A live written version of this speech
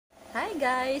Hi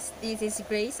guys, this is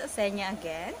GraceOceña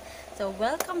again. So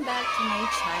welcome back to my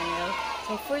channel.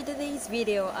 So for today's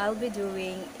video, I'll be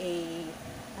doing a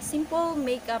simple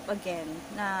makeup again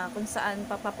na kung saan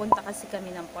papapunta kasi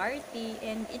kami ng party,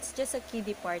 and it's just a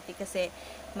kiddie party kasi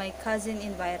my cousin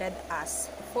invited us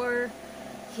for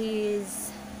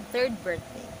his third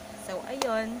birthday. So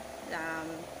ayun,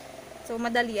 so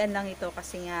madalian lang ito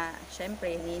kasi nga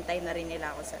syempre hinihintay na rin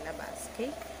nila ako sa labas.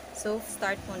 Okay? So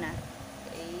start muna.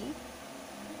 Okay.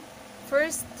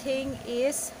 First thing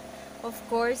is, of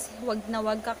course, wag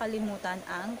kakalimutan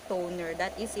ang toner.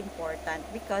 That is important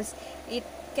because it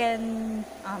can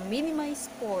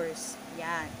minimize pores.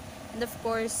 Yan. And of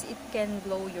course, it can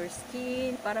glow your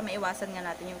skin para maiwasan nga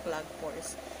natin yung clogged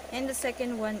pores. And the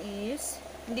second one is,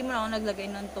 hindi mo na ako naglagay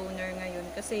ng toner ngayon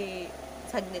kasi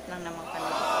saglit lang naman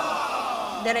kami.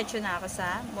 Diretso na ako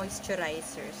sa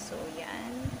moisturizer. So,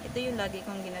 yan. Ito yung lagi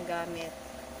kong ginagamit.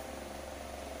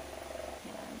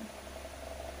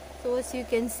 So, as you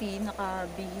can see,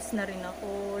 nakabihis na rin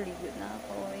ako. Ligo na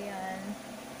ako. Ayan.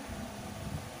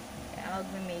 Kaya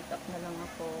mag-makeup na lang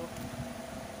ako.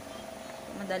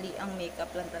 Madali ang makeup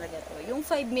lang talaga to. Yung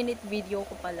 5-minute video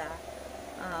ko pala,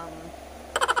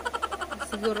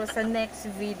 siguro sa next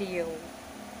video.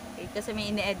 Okay, kasi may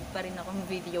ine-edit pa rin akong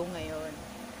video ngayon.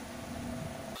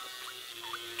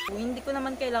 Hindi ko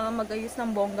naman kailangan mag-ayos ng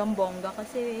bonggang-bongga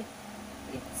kasi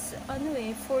it's,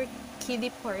 for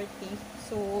kiddie party.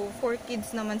 So, for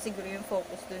kids naman siguro yung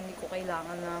focus doon. Hindi ko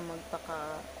kailangan na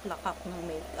magpaka-plakak ng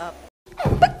makeup.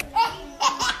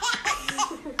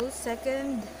 So,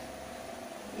 second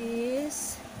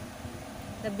is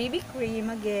the BB cream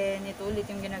again. Ito ulit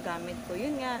yung ginagamit ko.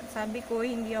 Yun nga, sabi ko,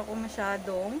 hindi ako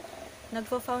masyadong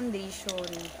nagpa-foundation.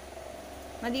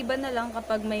 Maliban na lang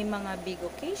kapag may mga big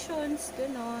occasions,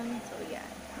 ganon. So,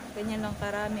 yan. Ganyan lang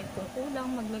karami. Kung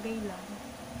kulang, maglagay lang.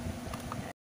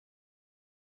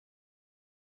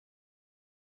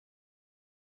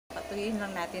 Patuloyin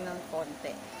lang natin ng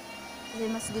konti. Kasi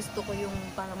mas gusto ko yung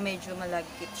parang medyo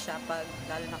malagkit siya pag,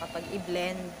 lalo na kapag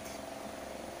i-blend.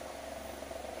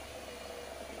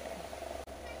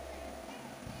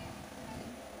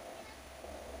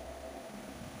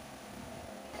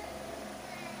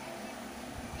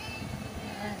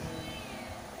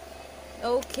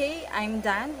 Okay, I'm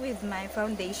done with my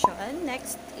foundation.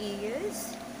 Next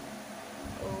is,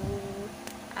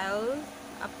 I'll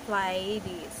apply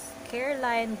this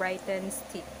CARELINE Brighten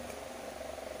Stick.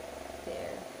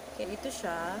 There. Okay, ito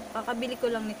siya. Kakabili ko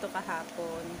lang nito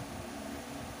kahapon.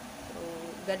 So,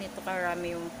 ganito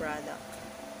karami yung product.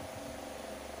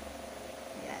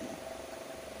 Yan.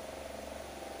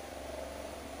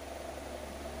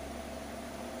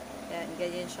 Yan,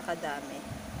 ganyan siya kadami.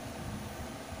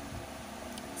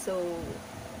 So,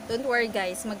 don't worry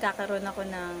guys, magkakaroon ako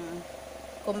ng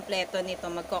kompleto nito,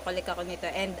 magko-collect ako nito,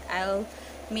 and I'll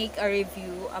make a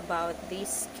review about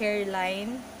this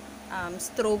CARELINE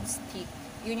strobe stick.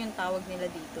 Yun yung tawag nila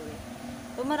dito eh.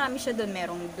 So, marami siya doon.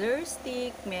 Merong blur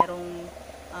stick, merong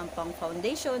pang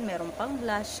foundation, merong pang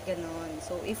blush, ganun.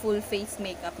 So, i-full face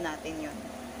makeup natin yun.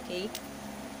 Okay?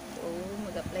 So,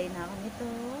 mag-apply na ako nito.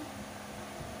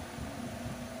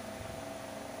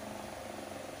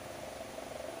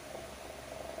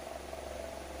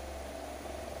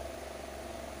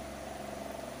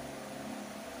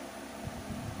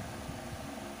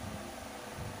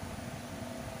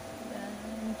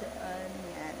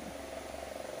 Yan.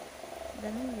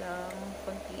 Ganun lang.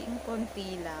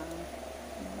 Konti lang.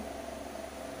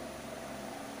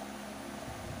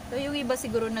 So, yung iba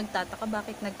siguro nagtataka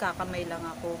bakit nagkakamay lang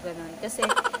ako. Ganun. Kasi,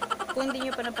 kung hindi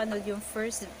nyo pa napanood yung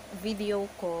first video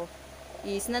ko,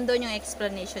 is nandun yung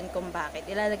explanation kung bakit.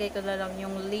 Ilalagay ko na lang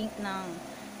yung link ng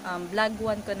vlog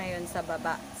 1 ko na yun sa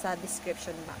baba, sa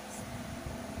description box.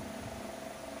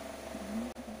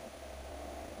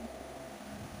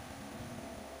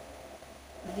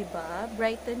 Diba?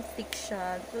 Brighten stick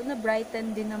siya. So,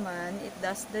 na-brighten din naman. It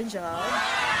does the job.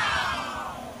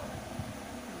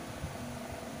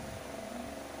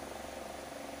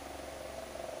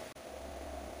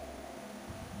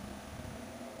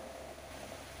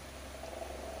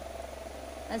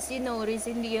 As you know,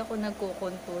 hindi ako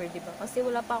nagko-contour, diba? Kasi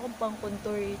wala pa akong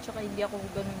pang-contour, tsaka hindi ako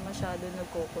ganun masyado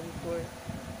nagko-contour.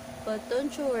 But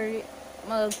don't worry,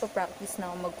 magpa-practice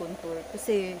na ako mag-contour.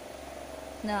 Kasi,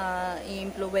 na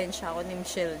i-influensya ako ni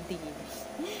Michelle D.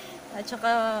 At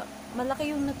saka, malaki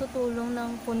yung natutulong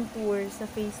ng contour sa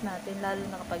face natin, lalo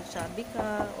na kapag chubby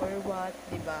ka, or what,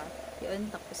 diba? Yun,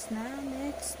 tapos na.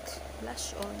 Next,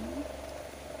 blush on.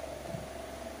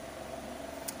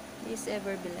 This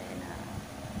Ever Bilena.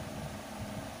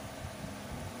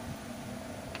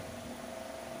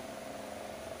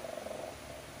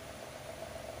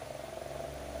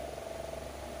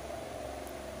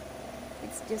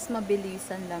 It's just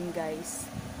mabilisan lang, guys.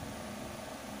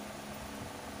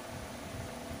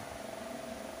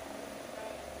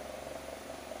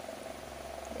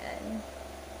 Yan.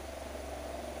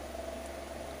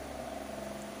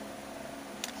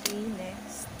 Okay,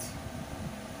 next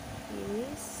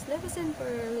is Levis and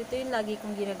Pearl. Ito yung lagi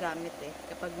kong ginagamit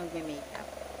kapag magme-makeup.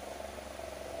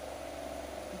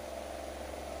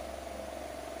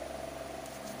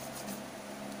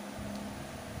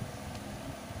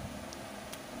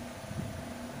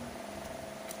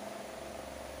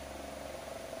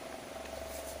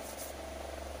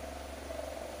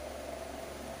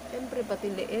 Siyempre, pati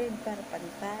leeg para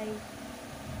pantay.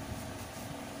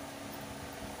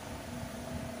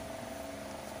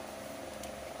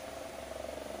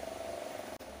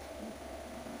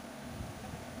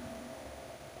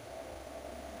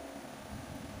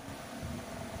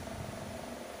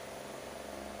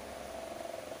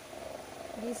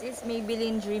 This is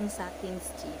Maybelline Dream Satin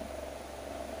Skin.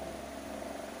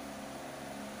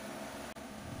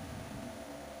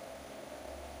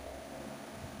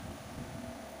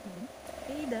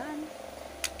 Okay, done.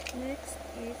 Next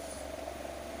is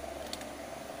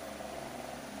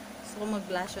so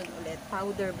mag-blush on ulit.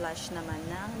 Powder blush naman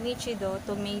ng Nichido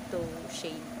Tomato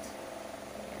Shade.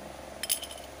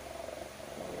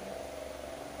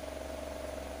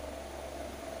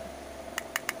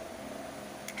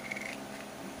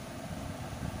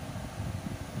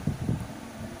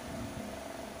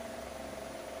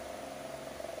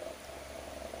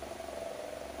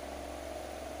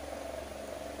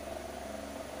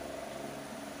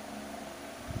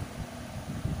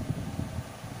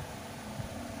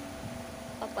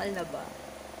 Kapal na ba?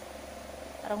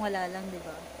 Parang wala lang, di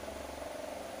ba?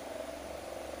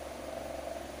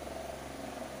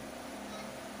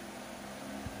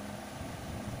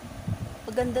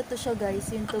 Maganda to siya, guys,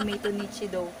 yung Tomato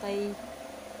Nichido. Kay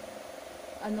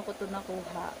ano ko to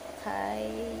nakuha?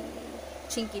 Kay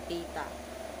Chinky Tita.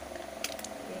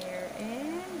 There,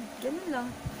 and ganun lang.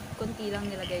 Konti lang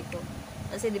nilagay ko.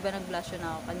 Kasi di ba nag-blush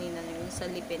na ako kanina yung sa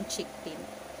lip and cheek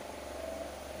tint.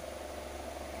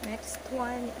 Next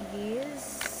one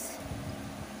is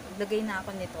maglagay na ako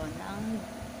nito ng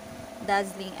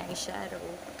dazzling eyeshadow.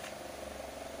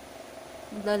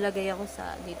 Maglalagay ako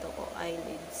sa dito ko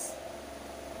eyelids.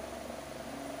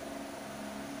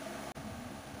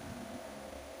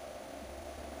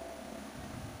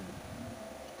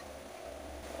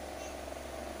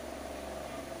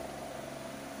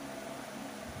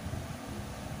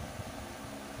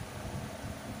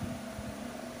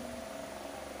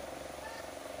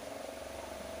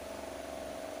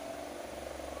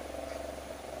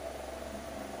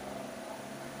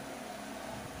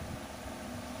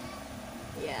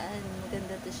 Yan,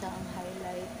 maganda to siya ang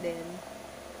highlight din.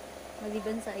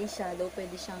 Maliban sa eyeshadow,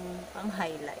 pwede siyang pang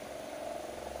highlight.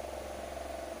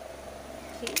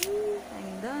 Okay,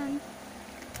 I'm done.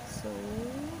 So,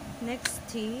 next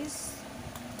is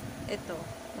ito.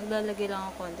 Maglalagay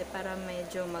lang ako konti para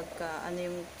medyo ano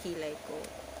yung kilay ko.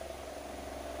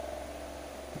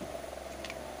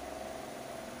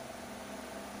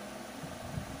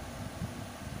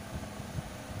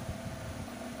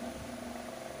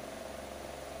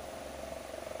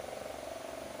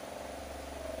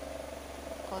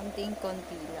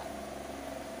 Konting-konti lang.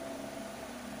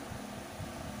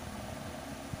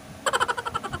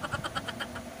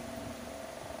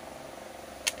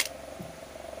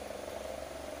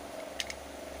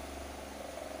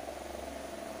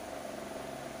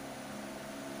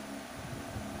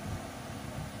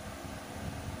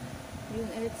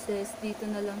 Yung excess, dito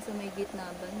na lang sa may gitna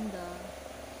banda.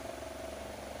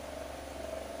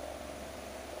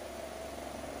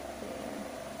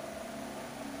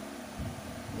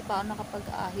 Hindi pa ako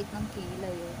nakapag-ahit ng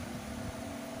kilay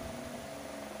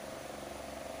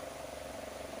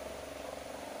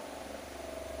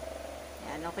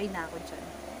Yan, okay na ako dyan.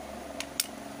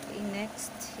 Okay,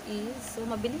 next is, so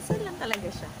mabilisan lang talaga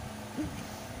siya.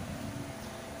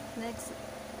 Next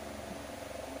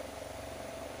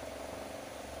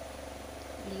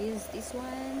is this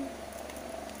one.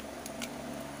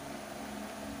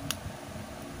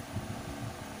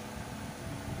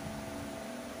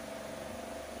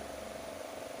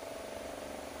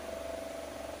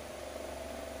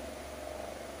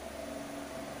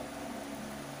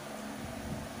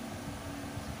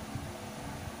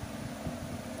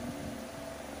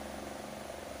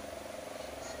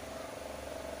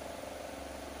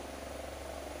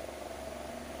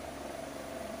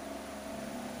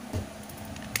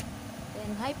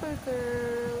 Hyper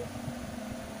curl.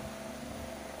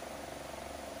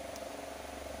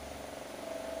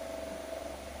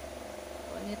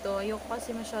 Ano nito. Ayoko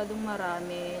kasi masyadong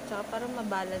marami. Tsaka parang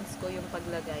mabalance ko yung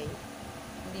paglagay.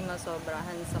 Hindi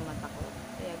masobrahan sa mata ko.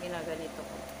 Kaya ginaganito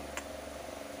ko.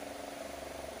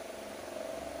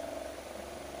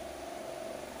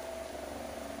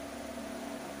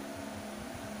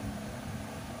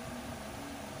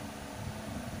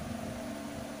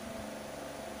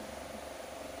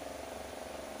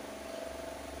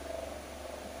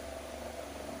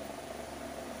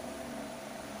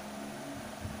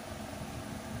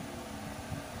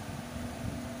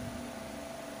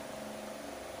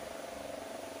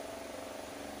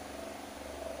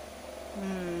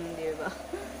 Diba?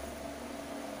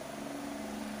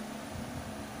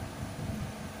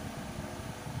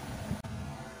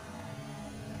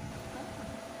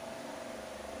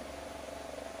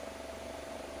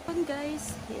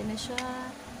 Guys, yan na siya.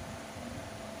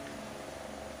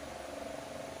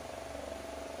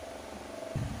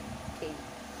 Okay.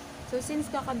 So, since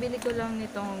kakabili ko lang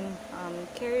nitong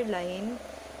CARELINE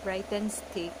Brighten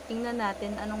Stick, tingnan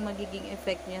natin anong magiging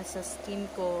effect niya sa skin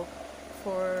ko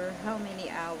for how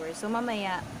many hours. So,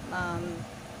 mamaya,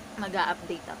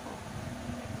 mag-a-update ako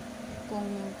kung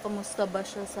kamusta ba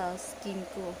siya sa skin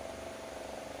ko.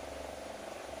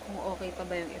 Kung okay pa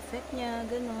ba yung effect niya,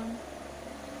 ganun.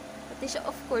 Pati siya,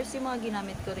 of course, yung mga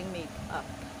ginamit ko ring makeup.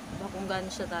 Diba kung gaano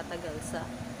siya tatagal sa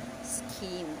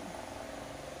skin.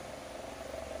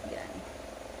 Yan.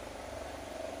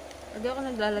 Lagi ako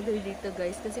naglalagay dito,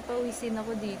 guys, kasi pawisin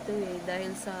ako dito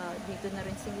dahil sa, dito na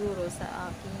rin siguro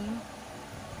sa aking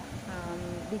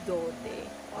bigote.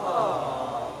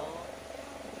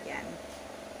 Yan.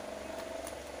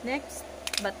 Next,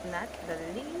 but not the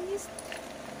least,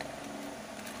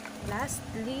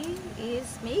 lastly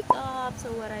is makeup.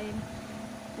 So what I'm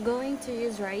going to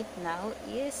use right now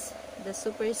is the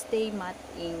Superstay matte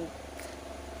ink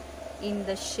in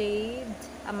the shade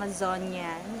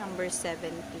Amazonian number 70.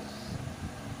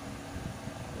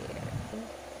 Here.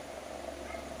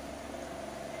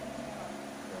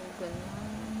 So ganun.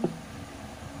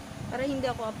 Para hindi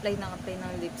ako apply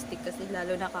ng lipstick kasi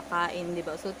lalo nakakain, di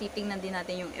ba? So titingnan din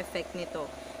natin yung effect nito.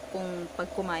 Kung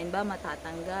pag kumain ba,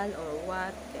 matatanggal or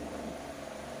what, ganun.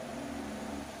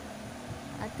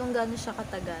 At kung gaano siya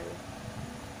katagal.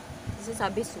 Kasi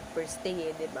sabi,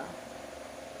 Superstay diba?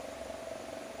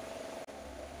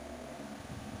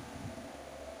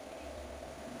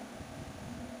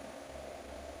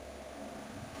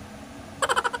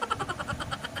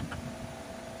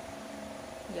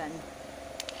 Yan.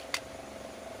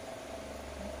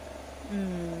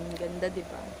 Ganda,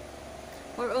 diba?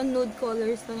 Or on nude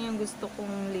colors lang yung gusto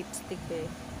kong lipstick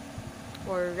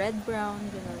or red brown,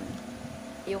 ganun.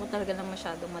 Ayoko talaga lang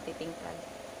masyadong matitingkad.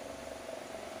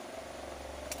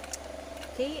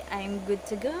 Okay, I'm good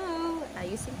to go.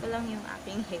 Ayusin ko lang yung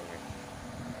aking hair.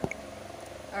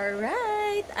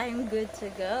 Alright, I'm good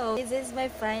to go. This is my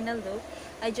final look.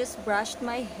 I just brushed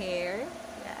my hair.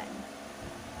 Yan.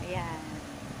 Ayan.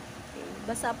 Okay.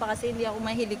 Basa pa kasi hindi ako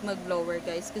mahilig mag-blower,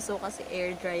 guys. Gusto ko kasi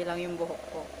air dry lang yung buhok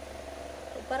ko.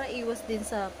 Para iwas din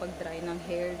sa pag-dry ng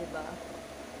hair, diba?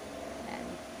 Ayan.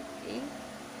 Okay.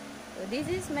 So, this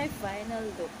is my final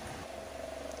look.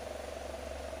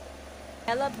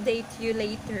 I'll update you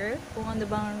later kung ano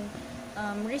bang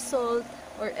result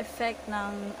or effect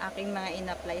ng aking mga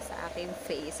in-apply sa aking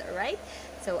face. Alright?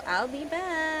 So, I'll be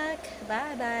back.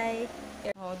 Bye-bye.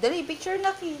 Oh, dali, picture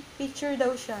na. Picture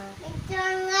daw siya.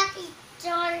 Picture na,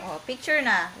 picture. Oh, picture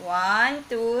na.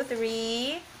 1, 2,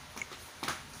 3.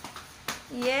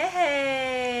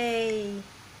 Yay!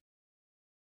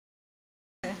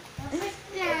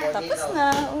 Tapos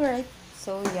na. Alright.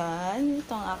 So, yan.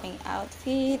 Ito ang aking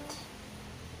outfit.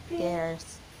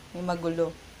 There's. May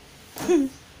magulo.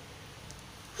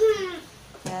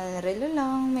 Yan. Relo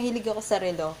lang. Mahilig ako sa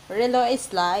relo. Relo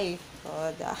is life.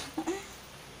 Oh, da.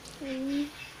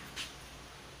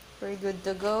 We're good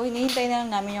to go. Hinihintay na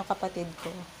lang namin yung kapatid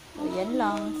ko. So, yan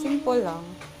lang. Simple lang.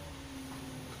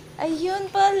 Ayun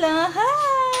pala.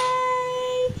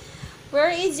 Hi!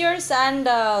 Where is your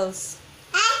sandals?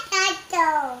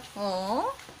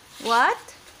 Oh? What?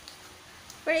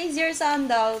 Where is your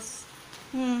sandals?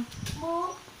 You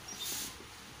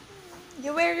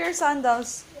wear your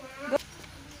sandals. Go.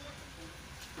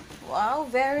 Wow,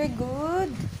 very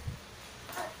good.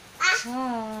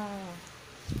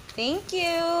 Thank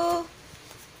you.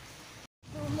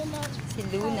 Si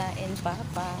Luna and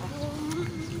Papa.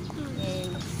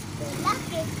 And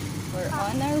we're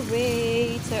on our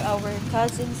way to our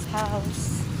cousin's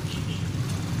house.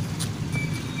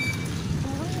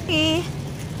 Okay.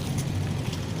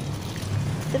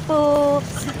 The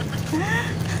books.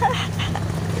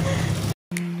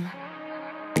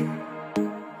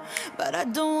 but I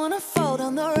don't wanna fall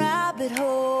down the rabbit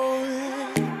hole.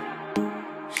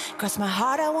 Cross my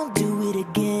heart, I won't do it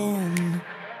again.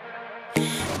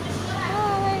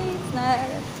 Hi! It's not,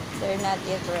 they're not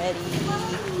yet ready.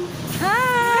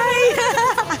 Hi!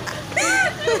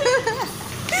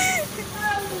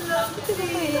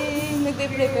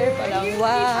 Nagpe-prepare pa lang.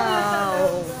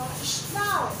 Wow!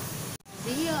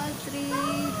 See you, Audrey!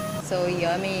 So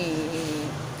yummy!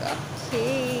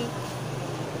 Cupcake!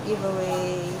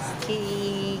 Giveaways,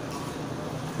 cake,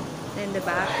 then the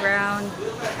background.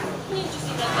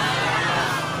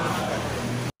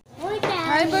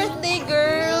 Hi, birthday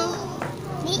girl!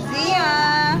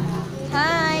 Zia!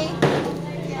 Hi!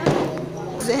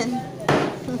 Then,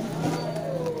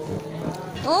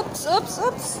 oops, oops,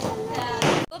 oops!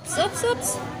 Oops, oops, oops!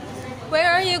 Where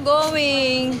are you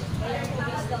going?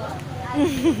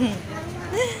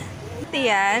 Ate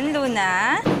yan,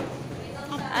 Luna?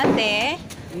 Ate?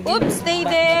 Oops, stay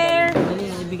there!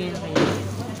 Ibigay na kayo.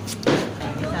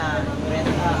 Sa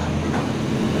renta.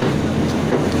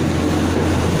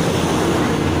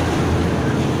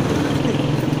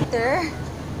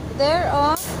 There,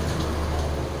 oh.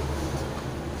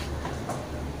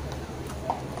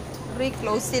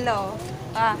 Close sila, oh.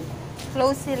 Ah,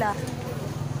 close sila.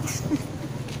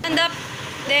 Stand up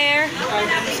there.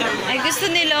 Ay,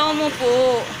 gusto nila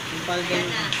umupo.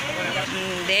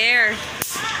 There.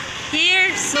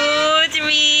 Here, so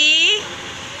three.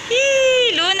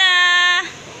 Yee, Luna.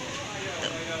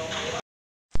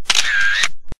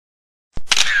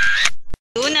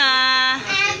 Luna.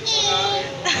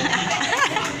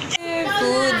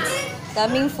 Food.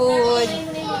 Daming food.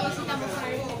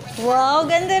 Wow,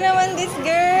 ganda naman this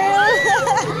girl.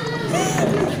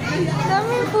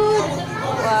 Daming food.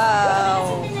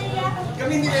 Wow.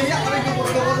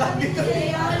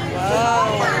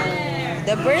 Wow.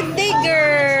 The birthday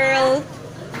girl.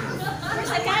 Where's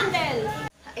the candle?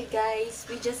 Hi guys,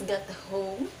 we just got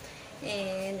home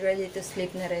and ready to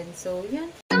sleep na rin. So,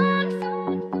 yan.